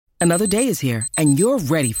Another day is here, and you're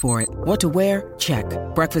ready for it. What to wear? Check.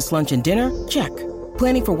 Breakfast, lunch, and dinner? Check.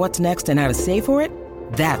 Planning for what's next and how to save for it?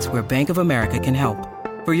 That's where Bank of America can help.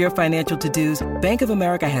 For your financial to-dos, Bank of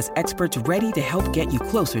America has experts ready to help get you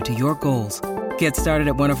closer to your goals. Get started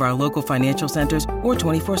at one of our local financial centers or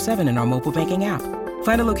 24/7 in our mobile banking app.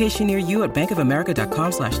 Find a location near you at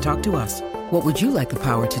bankofamerica.com/talktous. What would you like the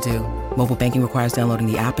power to do? Mobile banking requires downloading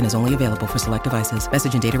the app and is only available for select devices.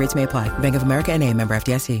 Message and data rates may apply. Bank of America N.A., member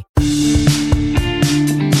FDIC.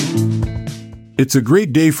 It's a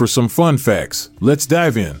great day for some fun facts. Let's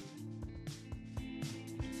dive in.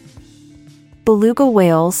 Beluga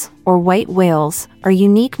whales, or white whales, are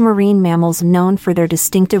unique marine mammals known for their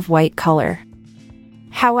distinctive white color.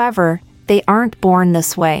 However, they aren't born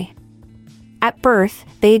this way. At birth,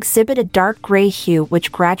 they exhibit a dark gray hue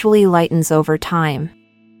which gradually lightens over time.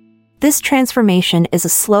 This transformation is a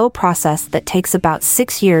slow process that takes about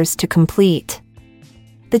 6 years to complete.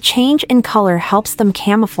 The change in color helps them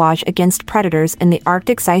camouflage against predators in the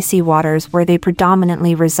Arctic's icy waters where they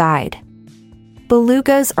predominantly reside.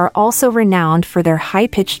 Belugas are also renowned for their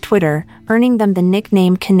high-pitched twitter, earning them the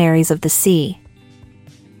nickname canaries of the sea.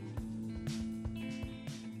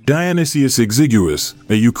 Dionysius Exiguus,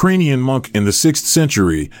 a Ukrainian monk in the 6th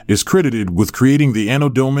century, is credited with creating the Anno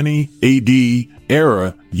Domini (AD)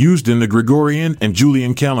 era used in the Gregorian and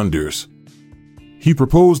Julian calendars. He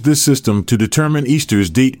proposed this system to determine Easter's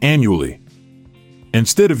date annually.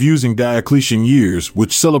 Instead of using Diocletian years,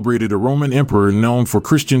 which celebrated a Roman emperor known for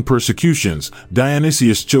Christian persecutions,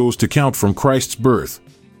 Dionysius chose to count from Christ's birth.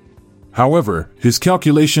 However, his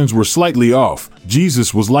calculations were slightly off.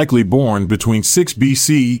 Jesus was likely born between 6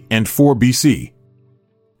 BC and 4 BC.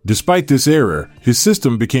 Despite this error, his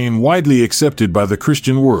system became widely accepted by the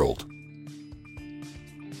Christian world.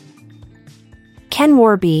 Ken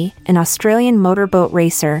Warby, an Australian motorboat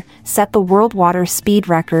racer, set the world water speed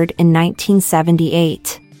record in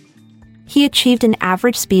 1978. He achieved an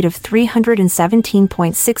average speed of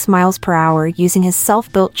 317.6 miles per hour using his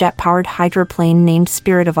self-built jet-powered hydroplane named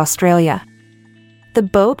Spirit of Australia. The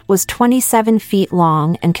boat was 27 feet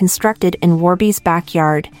long and constructed in Warby's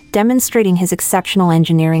backyard, demonstrating his exceptional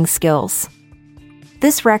engineering skills.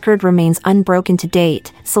 This record remains unbroken to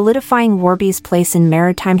date, solidifying Warby's place in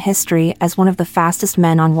maritime history as one of the fastest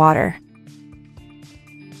men on water.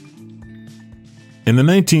 In the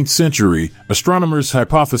 19th century, astronomers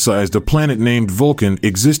hypothesized a planet named Vulcan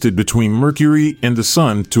existed between Mercury and the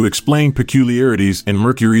Sun to explain peculiarities in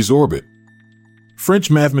Mercury's orbit. French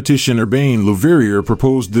mathematician Urbain Le Verrier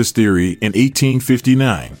proposed this theory in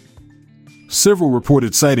 1859. Several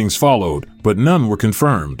reported sightings followed, but none were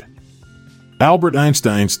confirmed. Albert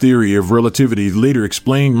Einstein's theory of relativity later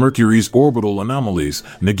explained Mercury's orbital anomalies,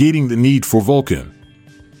 negating the need for Vulcan.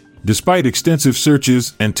 Despite extensive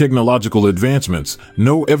searches and technological advancements,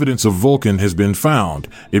 no evidence of Vulcan has been found.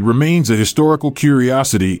 It remains a historical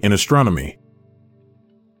curiosity in astronomy.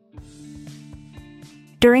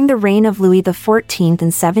 During the reign of Louis XIV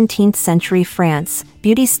in 17th century France,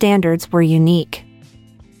 beauty standards were unique.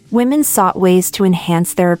 Women sought ways to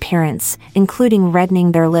enhance their appearance, including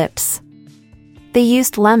reddening their lips. They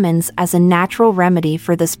used lemons as a natural remedy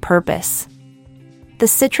for this purpose. The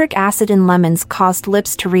citric acid in lemons caused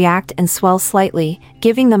lips to react and swell slightly,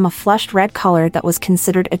 giving them a flushed red color that was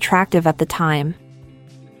considered attractive at the time.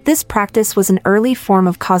 This practice was an early form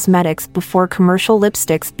of cosmetics before commercial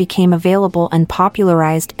lipsticks became available and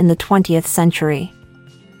popularized in the 20th century.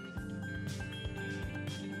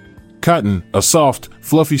 Cotton, a soft,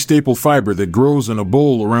 fluffy staple fiber that grows in a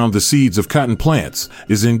bowl around the seeds of cotton plants,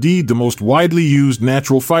 is indeed the most widely used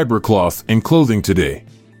natural fiber cloth in clothing today.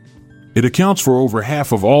 It accounts for over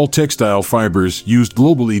half of all textile fibers used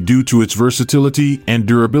globally due to its versatility and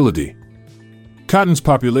durability. Cotton's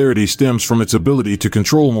popularity stems from its ability to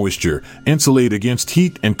control moisture, insulate against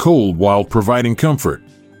heat and cold while providing comfort.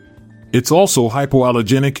 It's also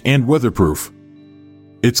hypoallergenic and weatherproof.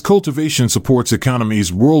 Its cultivation supports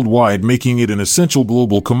economies worldwide, making it an essential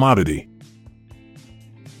global commodity.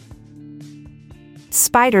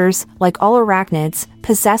 Spiders, like all arachnids,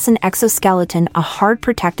 possess an exoskeleton, a hard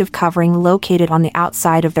protective covering located on the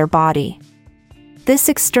outside of their body. This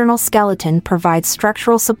external skeleton provides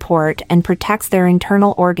structural support and protects their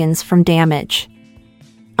internal organs from damage.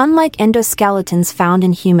 Unlike endoskeletons found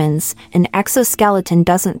in humans, an exoskeleton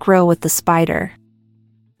doesn't grow with the spider.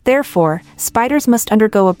 Therefore, spiders must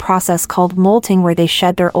undergo a process called molting where they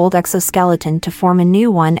shed their old exoskeleton to form a new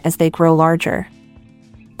one as they grow larger.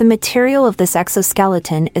 The material of this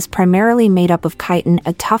exoskeleton is primarily made up of chitin,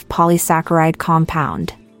 a tough polysaccharide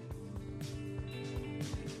compound.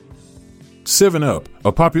 7-Up,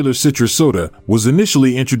 a popular citrus soda, was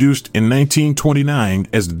initially introduced in 1929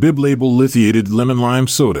 as the bib-label lithiated lemon-lime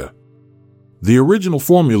soda. The original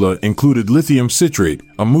formula included lithium citrate,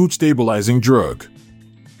 a mood-stabilizing drug.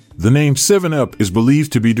 The name 7-Up is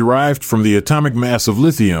believed to be derived from the atomic mass of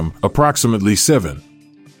lithium, approximately 7.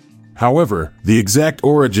 However, the exact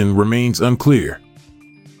origin remains unclear.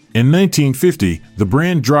 In 1950, the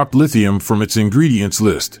brand dropped lithium from its ingredients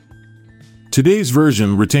list. Today's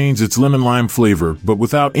version retains its lemon-lime flavor but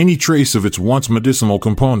without any trace of its once medicinal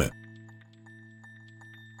component.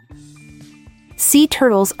 Sea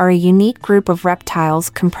turtles are a unique group of reptiles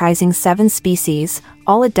comprising 7 species,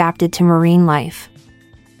 all adapted to marine life.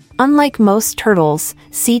 Unlike most turtles,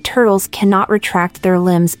 sea turtles cannot retract their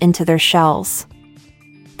limbs into their shells.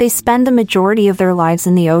 They spend the majority of their lives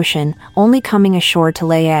in the ocean, only coming ashore to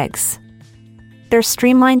lay eggs. Their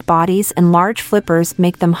streamlined bodies and large flippers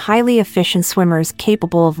make them highly efficient swimmers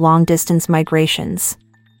capable of long-distance migrations.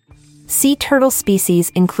 Sea turtle species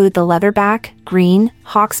include the leatherback, green,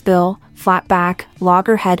 hawksbill, flatback,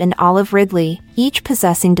 loggerhead and olive ridley, each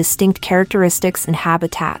possessing distinct characteristics and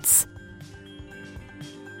habitats.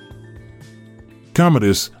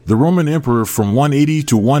 Commodus, the Roman emperor from 180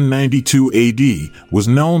 to 192 AD, was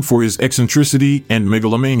known for his eccentricity and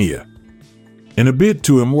megalomania. In a bid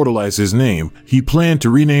to immortalize his name, he planned to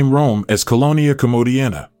rename Rome as Colonia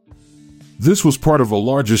Commodiana. This was part of a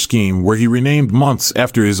larger scheme where he renamed months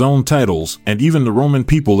after his own titles and even the Roman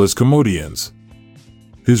people as Commodians.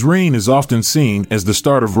 His reign is often seen as the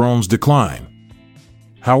start of Rome's decline.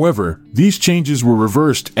 However, these changes were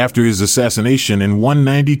reversed after his assassination in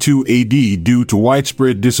 192 AD due to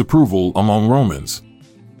widespread disapproval among Romans.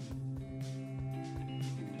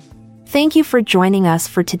 Thank you for joining us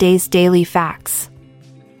for today's Daily Facts.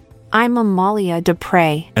 I'm Amalia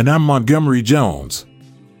Dupre. And I'm Montgomery Jones.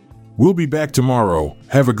 We'll be back tomorrow.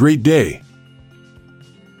 Have a great day.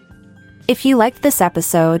 If you liked this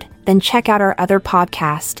episode, then check out our other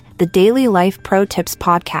podcast, the Daily Life Pro Tips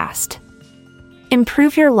Podcast.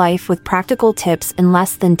 Improve your life with practical tips in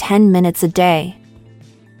less than 10 minutes a day.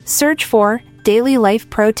 Search for Daily Life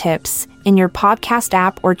Pro Tips in your podcast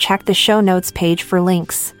app or check the show notes page for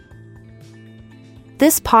links.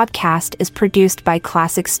 This podcast is produced by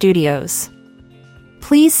Classic Studios.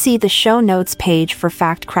 Please see the show notes page for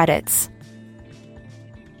fact credits.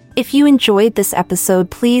 If you enjoyed this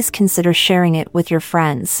episode, please consider sharing it with your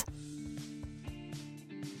friends.